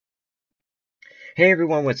Hey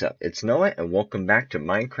everyone, what's up? It's Noah, and welcome back to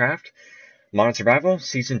Minecraft Modern Survival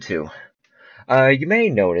Season 2. You may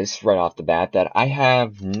notice right off the bat that I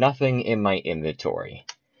have nothing in my inventory.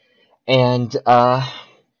 And,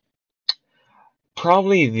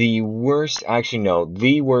 probably the worst, actually no,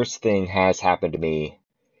 the worst thing has happened to me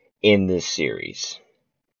in this series.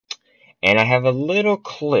 And I have a little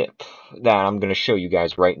clip that I'm going to show you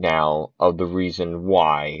guys right now of the reason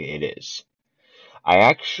why it is. I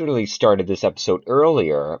actually started this episode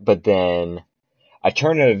earlier, but then a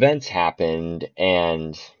turn of events happened,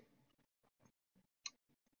 and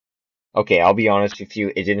okay, I'll be honest with you,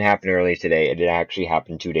 it didn't happen earlier today, it actually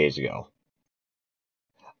happened 2 days ago.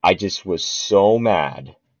 I just was so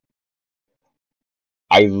mad.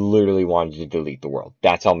 I literally wanted to delete the world.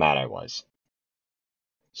 That's how mad I was.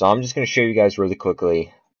 So I'm just going to show you guys really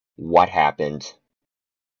quickly what happened.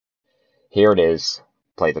 Here it is.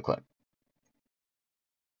 Play the clip.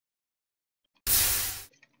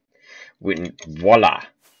 Voila!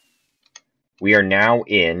 We are now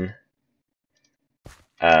in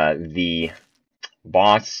the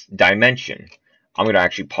boss dimension. I'm going to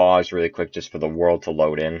actually pause really quick just for the world to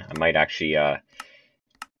load in. I might actually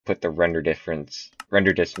put the render distance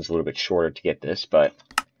a little bit shorter to get this, but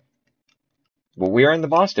we are in the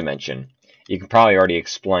boss dimension. You can probably already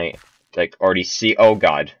already see. Oh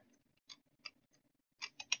god.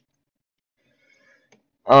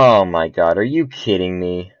 Oh my god, are you kidding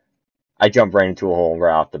me? I jumped right into a hole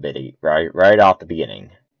right off the beginning.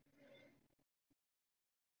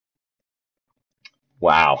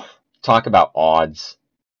 Wow. Talk about odds.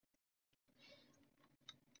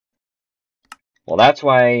 Well, that's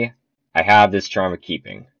why I have this charm of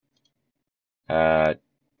keeping. Oh,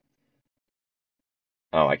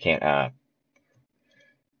 I can't, alright,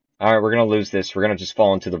 we're gonna lose this. We're gonna just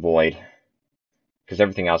fall into the void. Because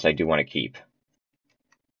everything else I do want to keep.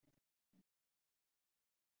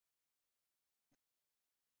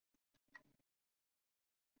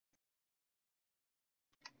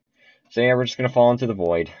 So yeah, we're just gonna fall into the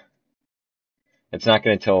void. It's not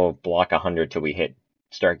gonna till block 100 till we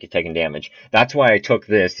start taking damage. That's why I took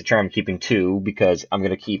this, the charm keeping 2, because I'm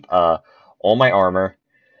gonna keep all my armor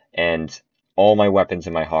and all my weapons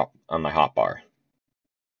in my hotbar.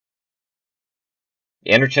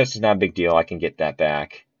 The ender chest is not a big deal, I can get that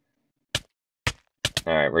back.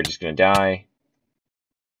 Alright, we're just gonna die.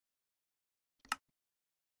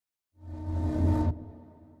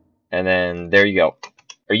 And then there you go.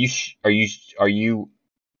 Are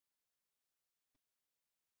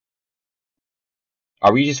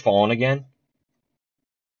we just falling again?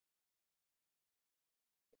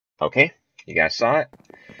 Okay, you guys saw it.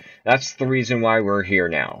 That's the reason why we're here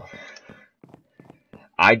now.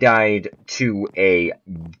 I died to a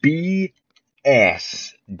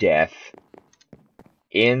BS death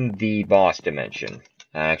in the boss dimension.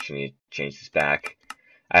 I actually need to change this back.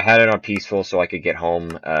 I had it on peaceful so I could get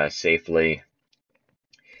home safely.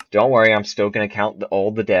 Don't worry, I'm still going to count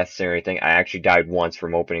all the deaths and everything. I actually died once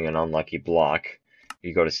from opening an unlucky block. If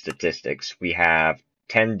you go to statistics, we have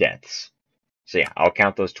 10 deaths. So yeah, I'll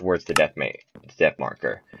count those towards the death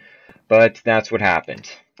marker. But that's what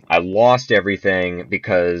happened. I lost everything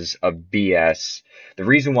because of BS. The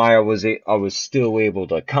reason why I was still able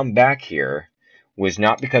to come back here was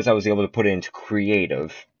not because I was able to put it into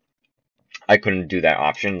creative. I couldn't do that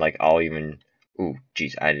option. Like, ooh,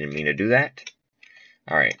 jeez, I didn't mean to do that.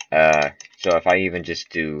 Alright, so if I even just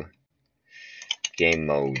do game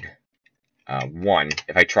mode 1,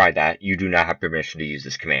 if I try that, you do not have permission to use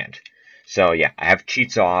this command. So yeah, I have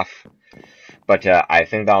cheats off, but I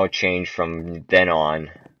think that will change from then on,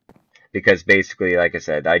 because basically, like I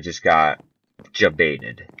said, I just got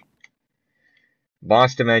jabaited.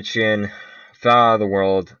 Boss dimension, fell out of the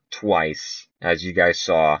world twice, as you guys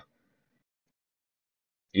saw.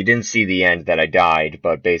 You didn't see the end that I died,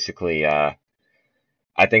 but basically,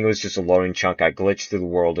 I think it was just a loading chunk. I glitched through the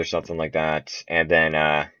world or something like that, and then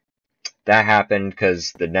that happened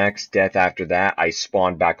because the next death after that, I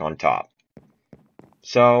spawned back on top.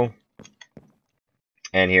 So,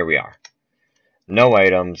 and here we are. No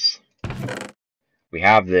items. We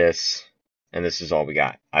have this, and this is all we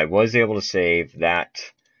got. I was able to save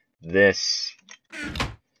this.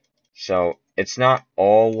 So, it's not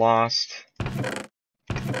all lost.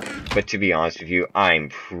 But to be honest with you, I'm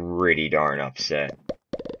pretty darn upset.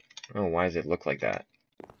 Oh, why does it look like that?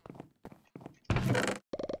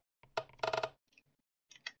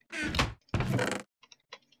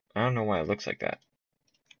 I don't know why it looks like that.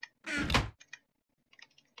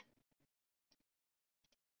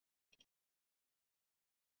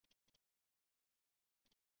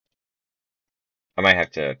 I might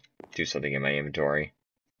have to do something in my inventory.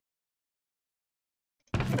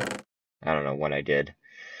 I don't know what I did.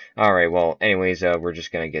 Alright, well, anyways, we're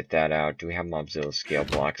just gonna get that out. Do we have Mobzilla scale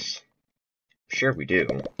blocks? Sure we do.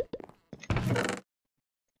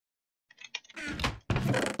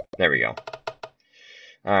 There we go.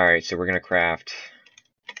 Alright, so we're gonna craft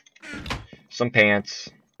some pants.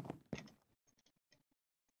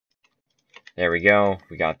 There we go.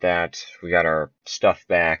 We got that. We got our stuff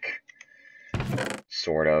back.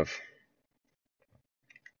 Sort of.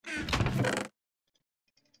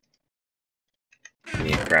 We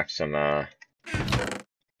need to craft some,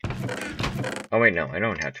 Oh wait, no, I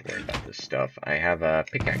don't have to worry about this stuff. I have,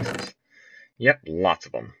 pickaxes. Yep, lots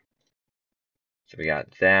of them. So we got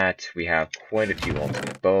that. We have quite a few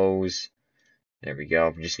ultimate bows. There we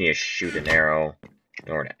go. We just need to shoot an arrow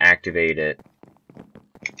in order to activate it.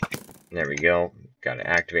 There we go. Got it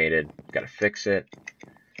activated. Got to fix it.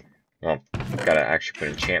 Well, got to actually put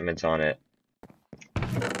enchantments on it.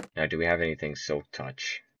 Now, do we have anything silk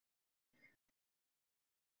touch?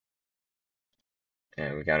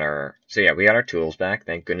 And we got our... So yeah, we got our tools back.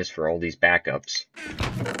 Thank goodness for all these backups.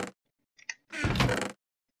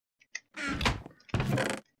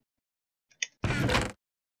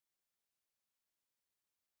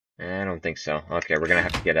 I don't think so. Okay, we're gonna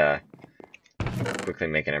have to get a... quickly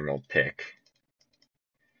make an emerald pick.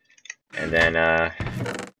 And then, do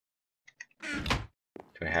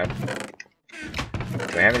I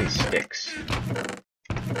have any sticks?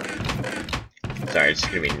 Sorry, it's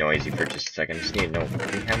gonna be noisy for just a second. I just need to know,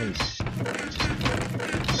 do we have any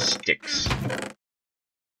sticks?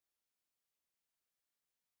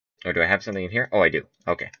 Or do I have something in here? Oh, I do.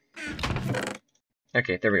 Okay.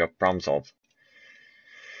 Okay, there we go. Problem solved.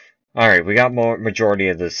 Alright, we got majority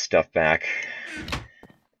of this stuff back.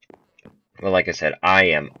 Well, like I said, I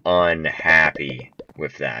am unhappy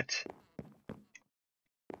with that.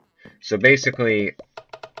 So basically,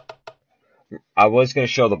 I was going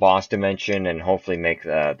to show the boss dimension and hopefully make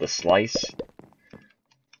the slice.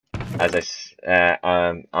 As I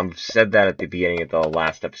said that at the beginning of the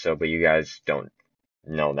last episode, but you guys don't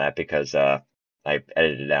know that because I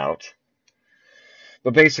edited it out.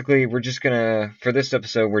 But basically, we're just gonna, for this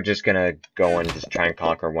episode, we're just gonna go and just try and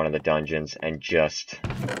conquer one of the dungeons and just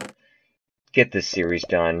get this series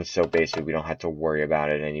done, so basically we don't have to worry about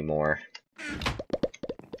it anymore.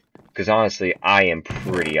 Because honestly, I am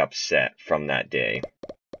pretty upset from that day.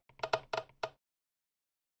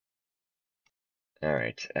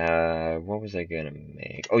 Alright, what was I gonna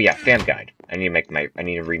make? Oh yeah, fam guide. I need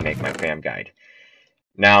to remake my fam guide.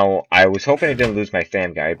 Now, I was hoping I didn't lose my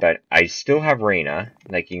fam guide, but I still have Reyna,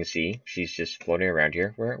 like you can see. She's just floating around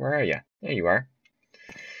here. Where are you? There you are.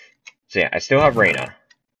 So yeah, I still have Reyna,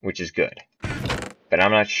 which is good. But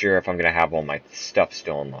I'm not sure if I'm going to have all my stuff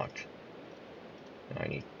still unlocked. I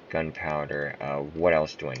need gunpowder. What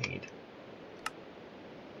else do I need?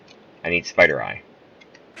 I need Spider Eye.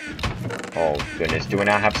 Oh goodness, do I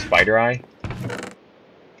not have Spider Eye?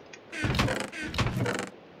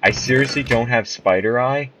 I seriously don't have Spider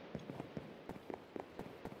Eye?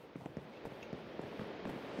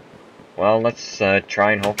 Well, let's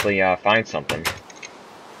try and hopefully find something.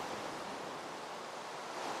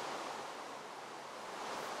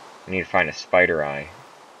 I need to find a Spider Eye.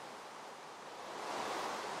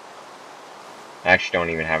 I actually don't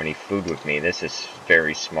even have any food with me. This is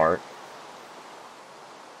very smart.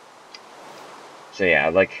 So yeah,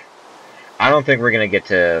 like, I don't think we're gonna get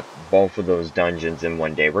to both of those dungeons in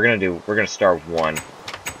one day. We're gonna start with one,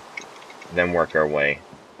 then work our way.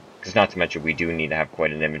 Because not to mention, we do need to have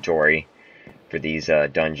quite an inventory for these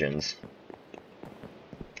dungeons.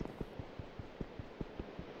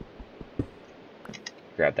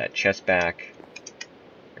 Grab that chest back.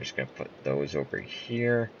 We're just gonna put those over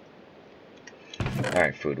here.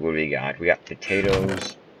 Alright, food. What do we got? We got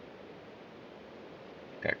potatoes.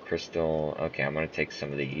 Got crystal. Okay, I'm gonna take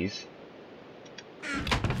some of these.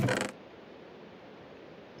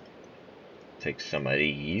 Take some of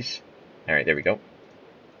these. Alright, there we go.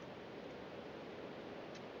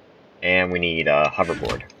 And we need a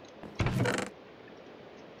hoverboard.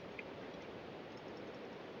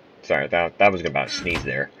 Sorry, that was about to sneeze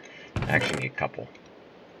there. I actually need a couple.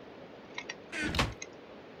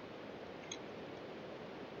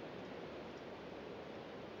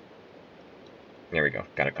 There we go,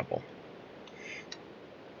 got a couple.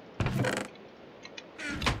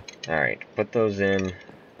 Alright, put those in.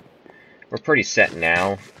 We're pretty set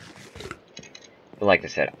now. But like I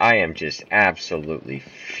said, I am just absolutely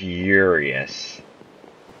furious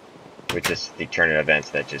with just the turn of events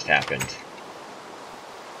that just happened.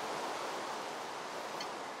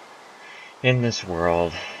 In this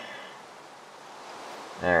world.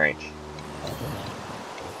 Alright.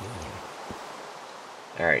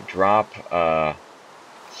 Alright, drop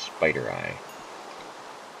spider eye.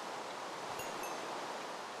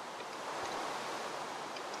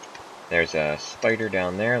 There's a spider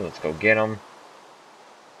down there. Let's go get him.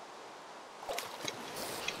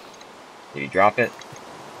 Did he drop it?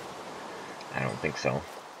 I don't think so.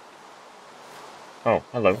 Oh,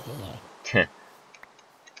 hello. Give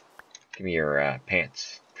me your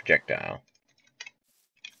pants projectile.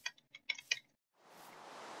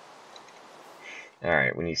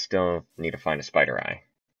 Alright, we still need to find a spider eye.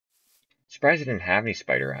 Surprised I didn't have any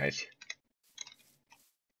spider eyes.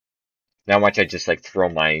 Now watch I just like throw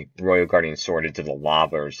my Royal Guardian sword into the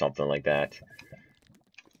lava or something like that.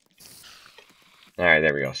 Alright,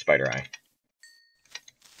 there we go, spider eye.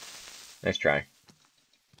 Nice try.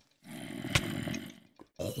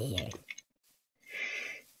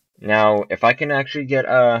 Now, if I can actually get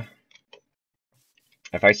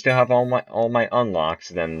if I still have all my unlocks,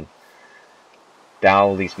 then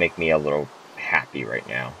that'll at least make me a little happy right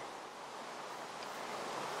now.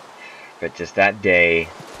 But just that day,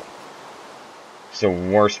 it's the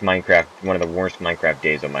worst Minecraft, one of the worst Minecraft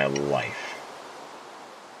days of my life.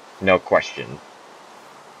 No question.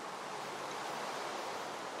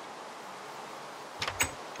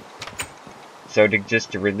 So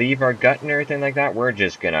just to relieve our gut and everything like that, we're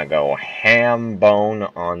just gonna go ham bone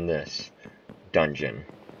on this dungeon.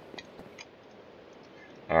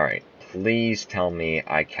 Alright, please tell me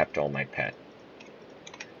I kept all my pet.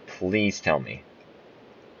 Please tell me.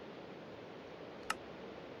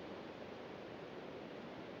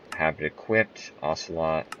 Have it equipped.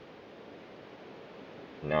 Ocelot.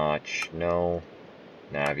 Notch, no.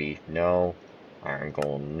 Navi, no. Iron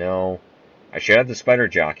Golem, no. I should have the spider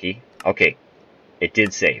jockey. Okay, it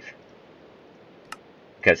did save.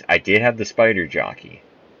 Because I did have the spider jockey.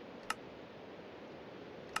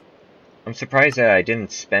 I'm surprised that I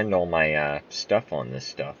didn't spend all my stuff on this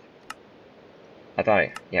stuff. I thought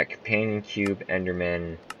yeah, companion cube,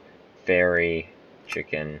 enderman, fairy,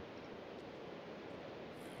 chicken.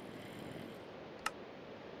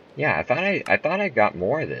 Yeah, I thought I got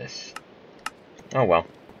more of this. Oh well.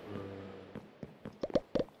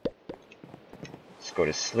 Let's go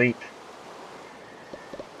to sleep.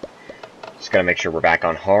 Just gotta make sure we're back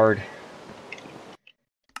on hard.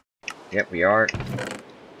 Yep, we are.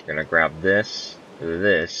 We're gonna grab this.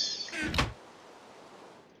 We're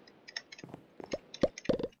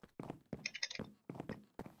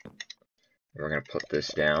gonna put this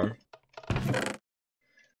down.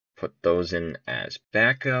 Put those in as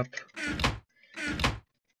backup.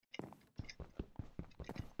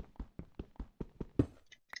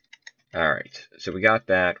 Alright, so we got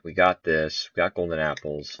that, we got this, we got golden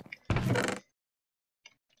apples. I'm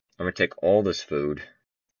gonna take all this food.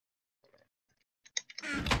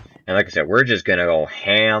 And like I said, we're just gonna go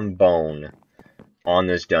ham bone on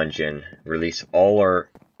this dungeon. Release all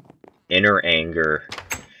our inner anger.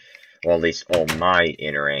 Well, at least all my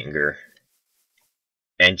inner anger.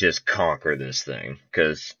 And just conquer this thing.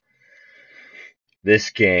 Because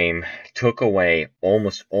this game took away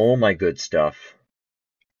almost all my good stuff.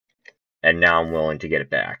 And now I'm willing to get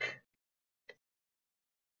it back.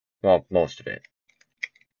 Well, most of it.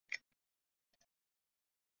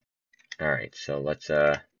 Alright, so let's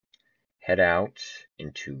head out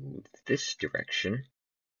into this direction.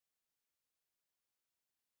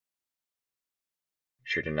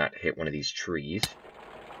 Sure to not hit one of these trees.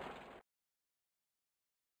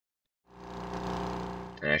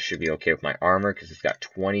 And I should be okay with my armor because it's got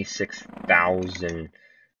 26,000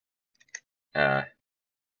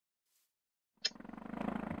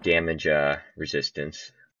 damage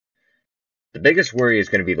resistance. The biggest worry is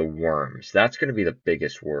going to be the worms. That's going to be the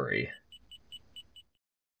biggest worry.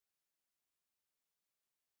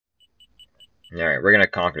 Alright, we're going to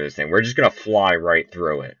conquer this thing. We're just going to fly right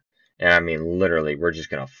through it. And I mean, literally, we're just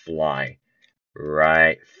going to fly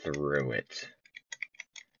right through it.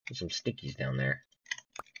 There's some stickies down there.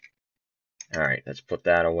 Alright, let's put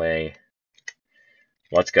that away.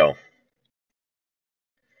 Let's go.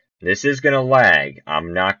 This is gonna lag.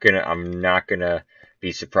 I'm not gonna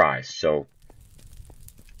be surprised. So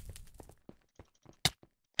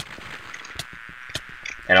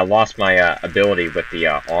and I lost my ability with the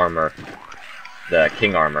armor, the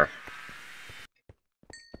king armor.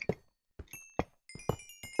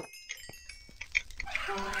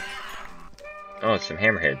 Oh, it's some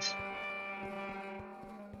hammerheads.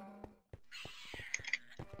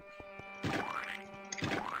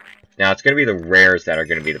 Now, it's going to be the rares that are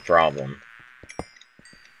going to be the problem.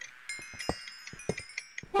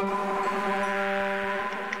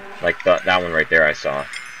 Like that one right there I saw.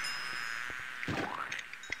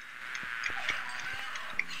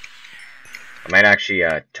 I might actually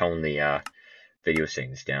tone the video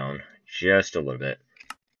settings down just a little bit.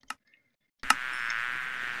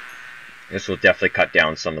 This will definitely cut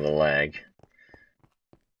down some of the lag.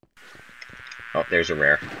 Oh, there's a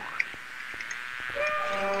rare.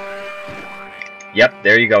 Yep,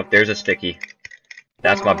 there you go. There's a sticky.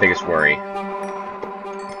 That's my biggest worry.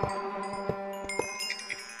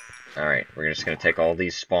 Alright, we're just going to take all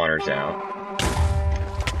these spawners out.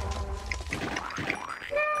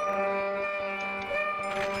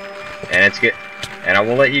 And I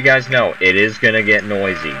will let you guys know, it is going to get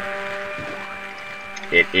noisy.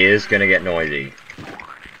 It is going to get noisy.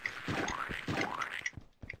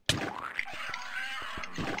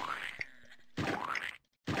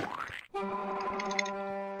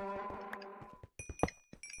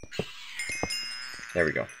 There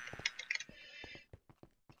we go.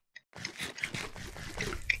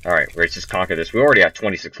 Alright, let's just conquer this. We already have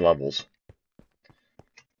 26 levels.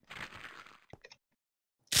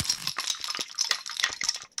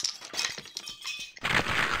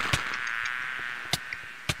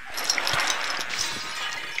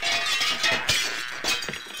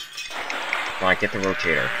 Come on, get the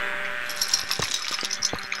rotator.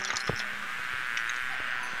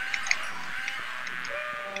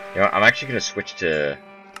 You know, I'm actually going to switch to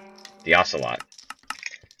the Ocelot.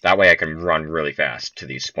 That way I can run really fast to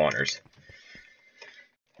these spawners.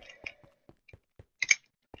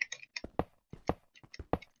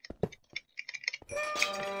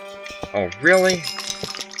 Oh, really?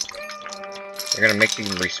 They're going to make them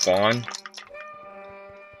respawn?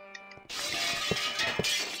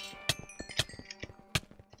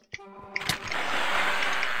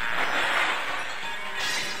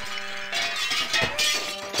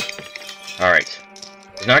 Alright.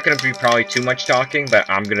 There's not going to be probably too much talking, but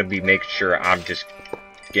I'm going to be making sure I'm just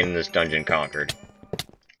getting this dungeon conquered.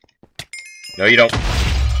 No, you don't.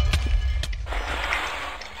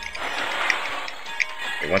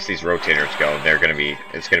 Okay, once these rotators go,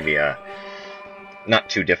 it's going to be not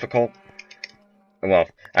too difficult. Well,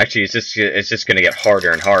 actually, it's just going to get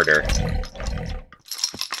harder and harder.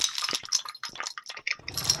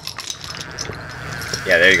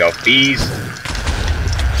 Yeah, there you go. Bees.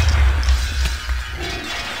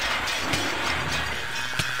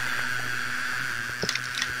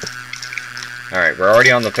 Alright, we're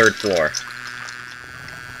already on the 3rd floor.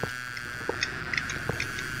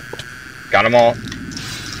 Got them all.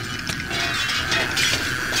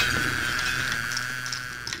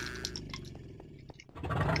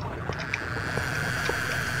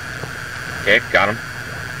 Okay, got them.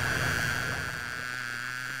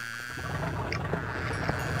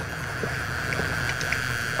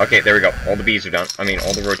 Okay, there we go. All the bees are done. I mean,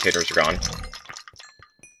 all the rotators are gone.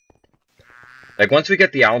 Like, once we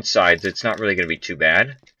get the outsides, it's not really going to be too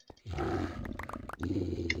bad.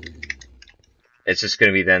 It's just going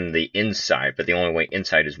to be then the inside, but the only way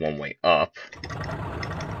inside is one way up.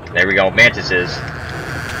 There we go, mantises.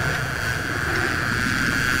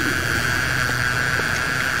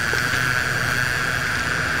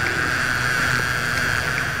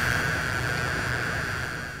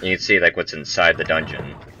 You can see, like, what's inside the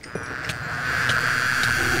dungeon.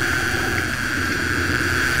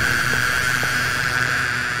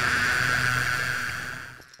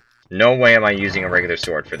 No way am I using a regular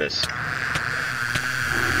sword for this.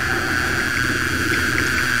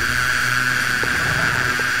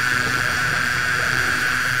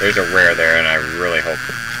 There's a rare there, and I really hope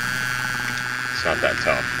it's not that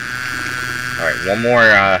tough. Alright, one more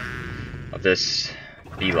of this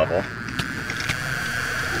B level.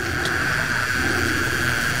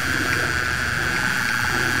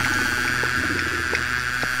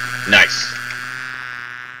 Nice.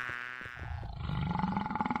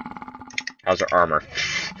 How's our armor?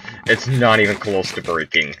 It's not even close to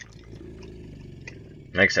breaking.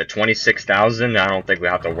 Like I said, 26,000. I don't think we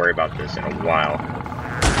have to worry about this in a while.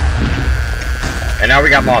 And now we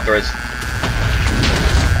got Mothras.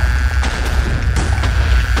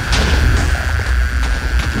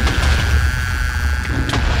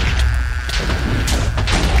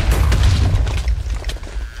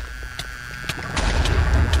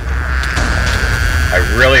 I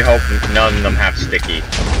really hope none of them have sticky.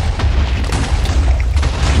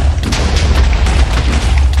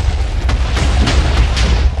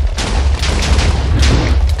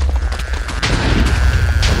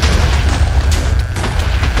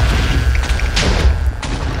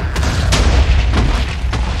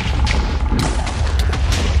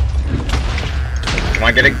 Am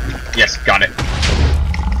I getting? Yes, got it.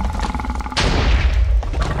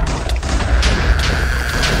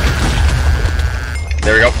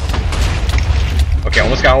 There we go. Okay,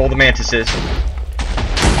 almost got all the mantises.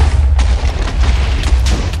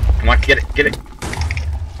 Come on, get it, get it.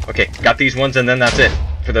 Okay, got these ones, and then that's it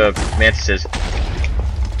for the mantises.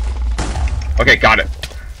 Okay, got it.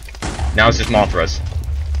 Now it's just Mothras.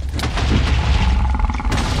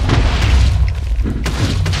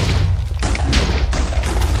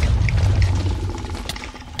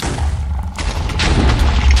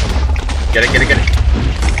 Get it, get it, get it.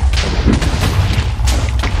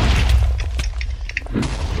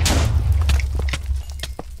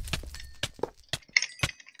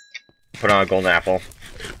 Put on a golden apple.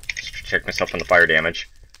 Just check myself on the fire damage.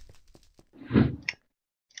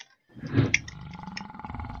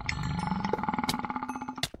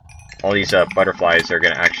 All these butterflies are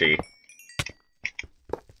gonna actually...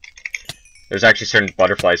 There's actually certain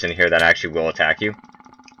butterflies in here that actually will attack you.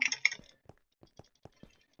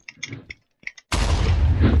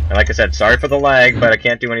 And like I said, sorry for the lag, but I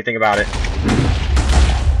can't do anything about it.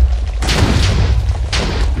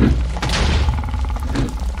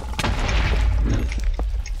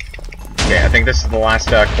 Okay, I think this is the last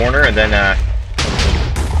corner, and then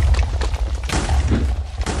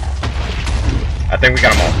I think we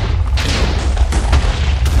got them all.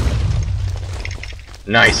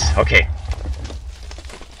 Nice, okay.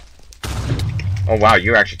 Oh wow,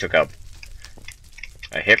 you actually took up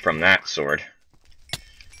a hit from that sword.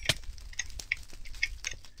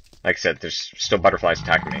 Like I said, there's still butterflies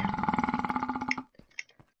attacking me.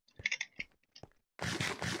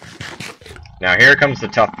 Now here comes the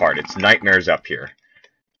tough part. It's nightmares up here.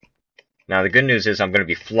 Now the good news is I'm going to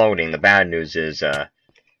be floating. The bad news is I'm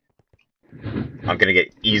going to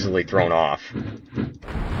get easily thrown off.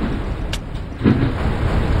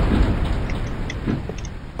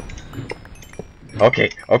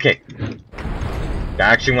 Okay, okay.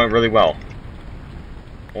 That actually went really well.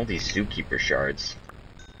 All these zookeeper shards.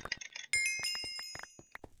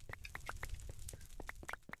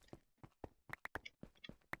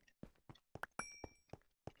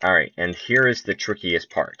 Alright, and here is the trickiest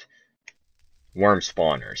part. Worm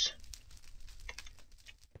spawners.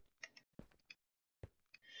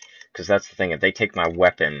 Because that's the thing, if they take my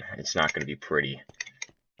weapon, it's not going to be pretty.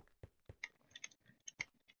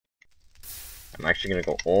 I'm actually going to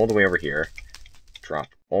go all the way over here. Drop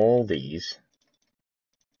all these.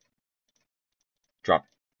 Drop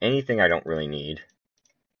anything I don't really need.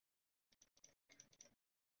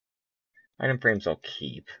 Item frames I'll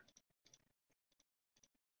keep.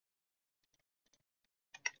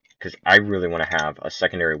 Because I really want to have a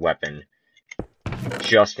secondary weapon,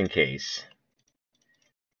 just in case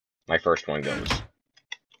my first one goes.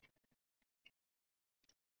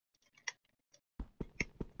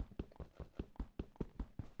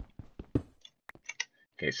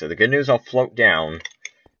 Okay, so the good news, I'll float down,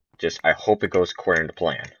 just I hope it goes according to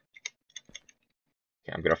plan.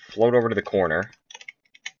 Okay, I'm going to float over to the corner.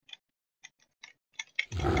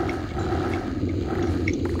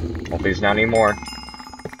 Hopefully there's not any more.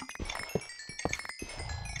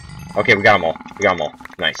 Okay, we got them all. We got them all.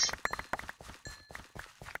 Nice.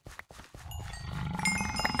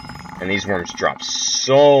 And these worms drop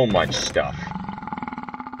so much stuff.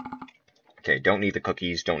 Okay, don't need the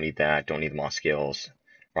cookies, don't need that, don't need the moss skills.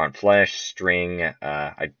 Rotten flesh, string,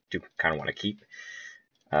 I do kind of want to keep.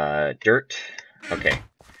 Dirt. Okay.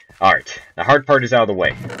 Alright, the hard part is out of the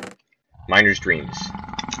way. Miner's dreams.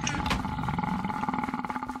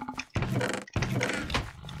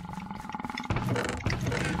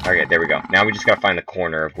 Okay, there we go. Now we just gotta find the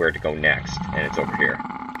corner of where to go next, and it's over here.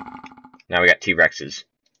 Now we got T-Rexes.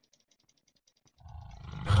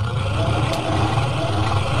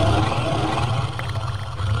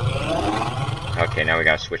 Okay, now we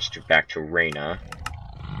gotta switch back to Reyna,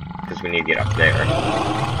 because we need to get up there.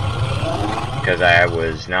 Because I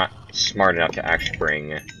was not smart enough to actually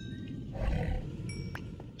bring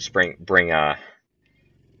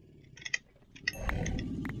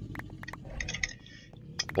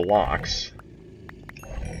blocks.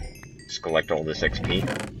 Just collect all this XP.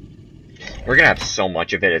 We're gonna have so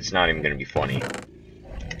much of it, it's not even gonna be funny.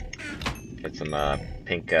 Get some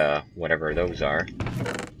pink whatever those are.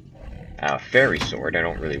 Fairy sword, I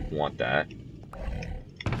don't really want that.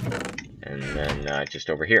 And then just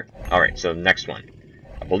over here. Alright, so the next one.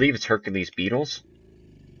 I believe it's Hercules beetles.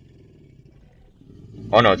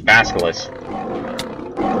 Oh no, it's Basilisk.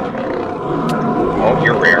 Oh,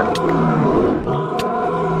 you're rare.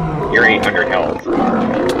 You're 800 health.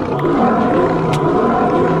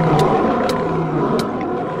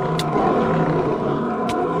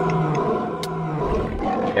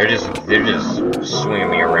 They're just swinging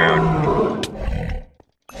me around.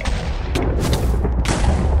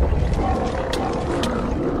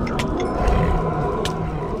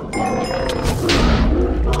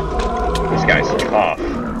 This guy's tough.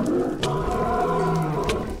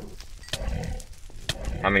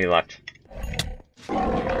 many left?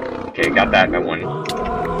 Okay, got that one.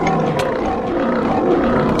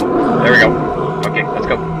 There we go. Okay, let's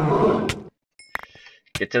go.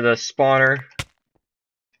 Get to the spawner.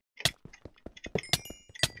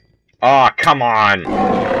 Aw, oh, come on!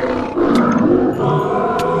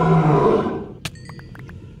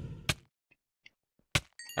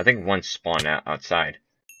 I think one spawned outside.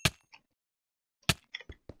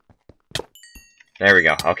 There we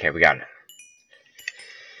go. Okay, we got it.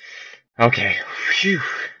 Okay. Phew.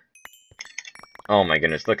 Oh my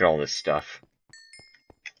goodness, look at all this stuff.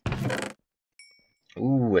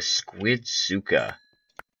 Ooh, a squid suka.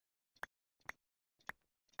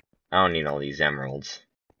 I don't need all these emeralds.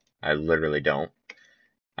 I literally don't.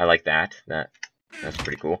 I like that. That's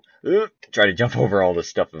pretty cool. Ooh, try to jump over all this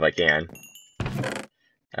stuff if I can.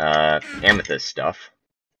 Amethyst stuff.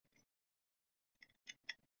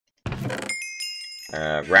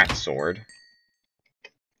 Rat sword.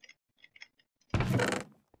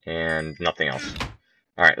 And nothing else.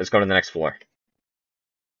 Alright, let's go to the next floor.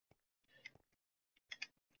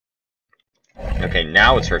 Okay,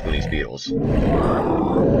 now it's Hercules beetles.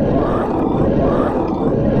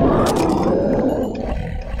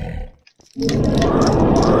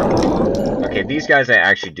 Okay, these guys I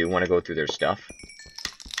actually do want to go through their stuff.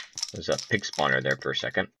 There's a pig spawner there for a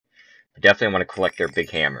second. I definitely want to collect their big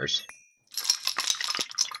hammers.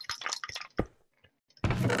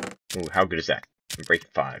 Ooh, how good is that? Break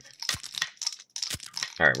 5.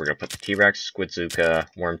 Alright, we're going to put the T-Rex, Squidzuka,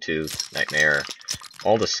 Wormtooth, Nightmare,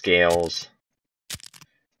 all the scales,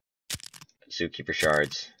 Zookeeper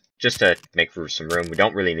shards, just to make for some room. We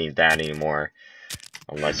don't really need that anymore,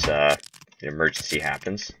 unless an emergency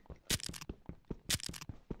happens.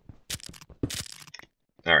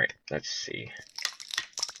 Alright, let's see.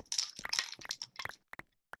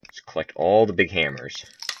 Let's collect all the big hammers.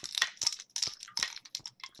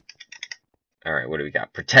 Alright, what do we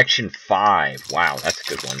got? Protection 5. Wow, that's a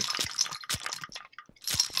good one.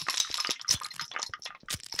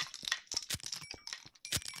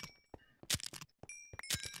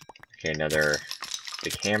 Okay, another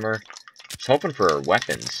big hammer. I was hoping for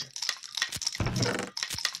weapons.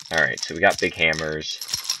 Alright, so we got big hammers.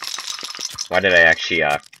 Why did I actually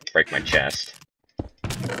break my chest?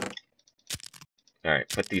 Alright,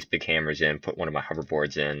 put these big hammers in, put one of my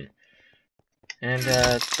hoverboards in. And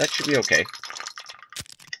that should be okay.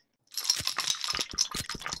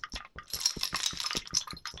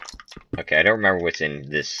 Okay, I don't remember what's in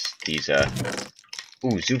these,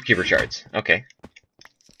 ooh, Zookeeper shards. Okay.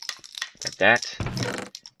 Got that.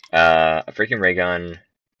 A freaking ray gun.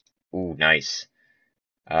 Ooh, nice.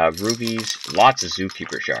 Rubies. Lots of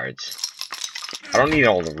Zookeeper shards. I don't need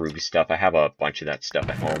all the ruby stuff. I have a bunch of that stuff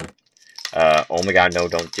at home. Oh my god, no,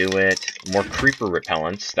 don't do it. More creeper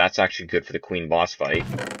repellents. That's actually good for the queen boss fight.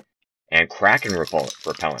 And kraken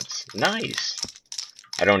repellents. Nice.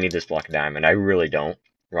 I don't need this block of diamond. I really don't.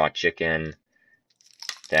 Raw chicken.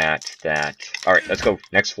 That. Alright, let's go.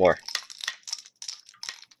 Next floor.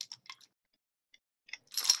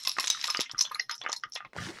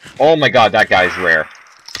 Oh my god, that guy's rare.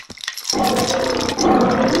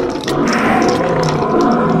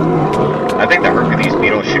 I think the Hercules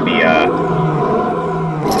beetle should be,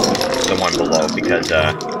 the one below, because,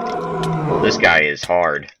 well, this guy is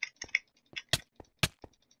hard.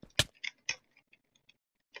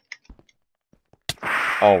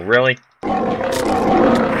 Oh, really?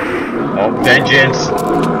 Oh, vengeance!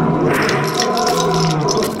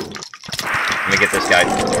 Let me get this guy.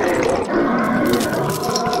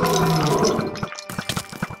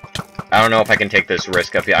 I don't know if I can take this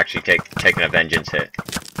risk of actually taking a vengeance hit.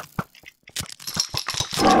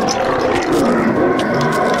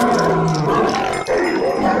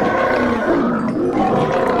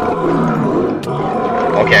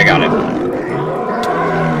 Okay, I got it.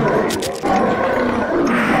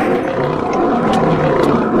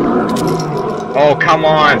 Oh, come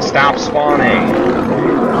on! Stop spawning!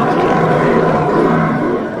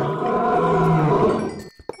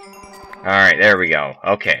 Alright, there we go.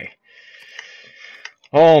 Okay.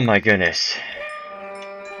 Oh my goodness.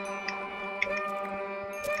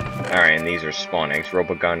 Alright, and these are spawn eggs.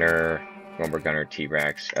 Robogunner,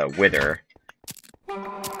 T-Rex, Wither.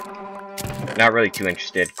 Not really too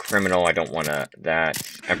interested. Criminal, I don't want that.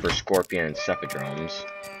 Emperor Scorpion and Cephadromes.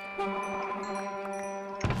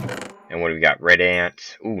 And what do we got? Red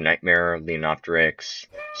Ant. Ooh, Nightmare, Leonopteryx,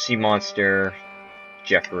 Sea Monster,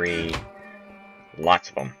 Jeffrey. Lots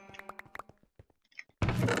of them.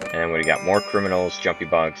 And what do we got? More criminals, jumpy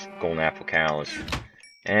bugs, golden apple cows,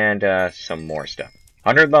 and some more stuff.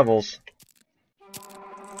 100 levels.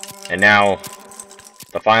 And now,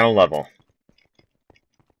 the final level.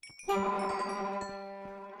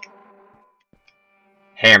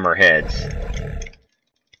 Hammerheads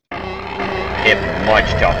hit much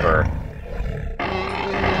tougher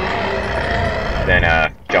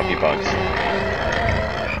than jumpy bugs.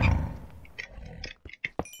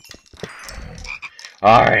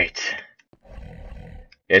 Alright.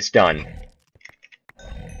 It's done.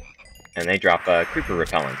 And they drop creeper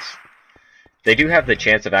repellents. They do have the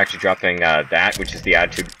chance of actually dropping that, which is the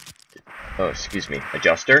attitude... Oh, excuse me.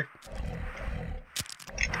 Adjuster.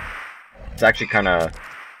 It's actually kind of...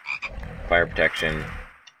 Fire protection.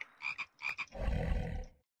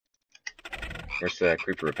 Where's the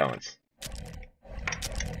creeper repellents?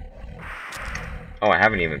 Oh, I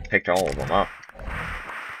haven't even picked all of them up.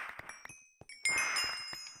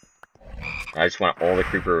 I just want all the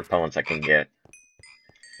creeper repellents I can get.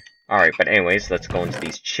 Alright, but anyways, let's go into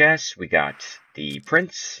these chests. We got the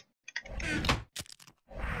prince.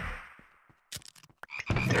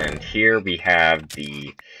 And here we have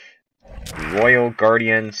the Royal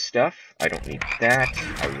Guardian stuff. I don't need that.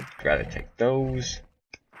 I would rather take those.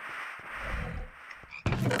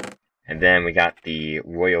 And then we got the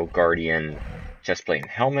Royal Guardian chestplate and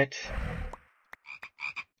helmet.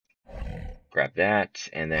 Grab that,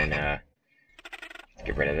 and then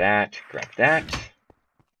get rid of that. Grab that.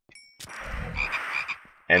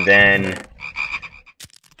 And then,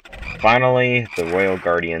 finally, the Royal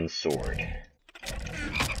Guardian sword.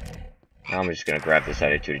 Now I'm just going to grab this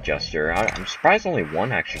attitude adjuster. I'm surprised only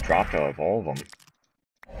one actually dropped out of all of them.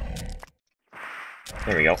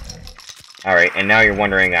 There we go. Alright, and now you're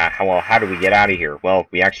wondering, how do we get out of here? Well,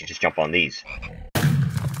 we actually just jump on these.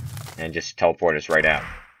 And just teleport us right out.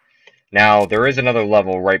 Now, there is another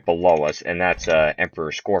level right below us, and that's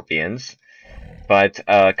Emperor Scorpions. But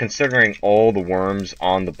considering all the worms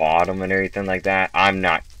on the bottom and everything like that, I'm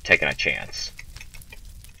not taking a chance.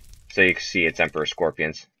 So you can see it's Emperor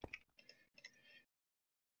Scorpions.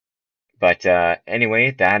 But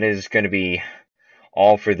anyway, that is going to be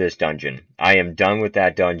all for this dungeon. I am done with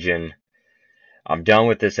that dungeon. I'm done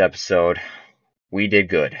with this episode. We did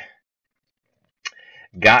good.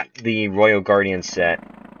 Got the Royal Guardian set.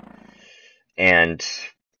 And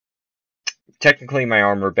technically my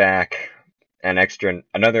armor back.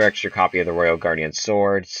 Another extra copy of the Royal Guardian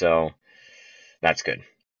sword, so that's good.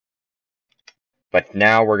 But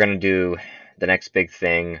now we're going to do the next big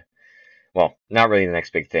thing. Well, not really the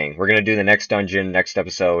next big thing. We're going to do the next dungeon, next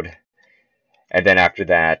episode. And then after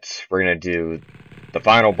that, we're going to do the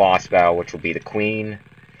final boss battle, which will be the Queen.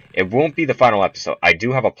 It won't be the final episode. I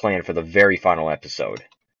do have a plan for the very final episode.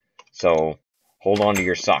 So, hold on to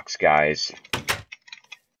your socks, guys.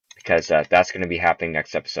 Because that's going to be happening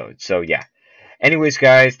next episode. So, yeah. Anyways,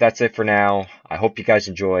 guys, that's it for now. I hope you guys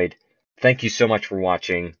enjoyed. Thank you so much for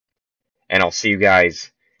watching. And I'll see you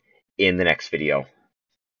guys in the next video.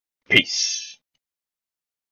 Peace.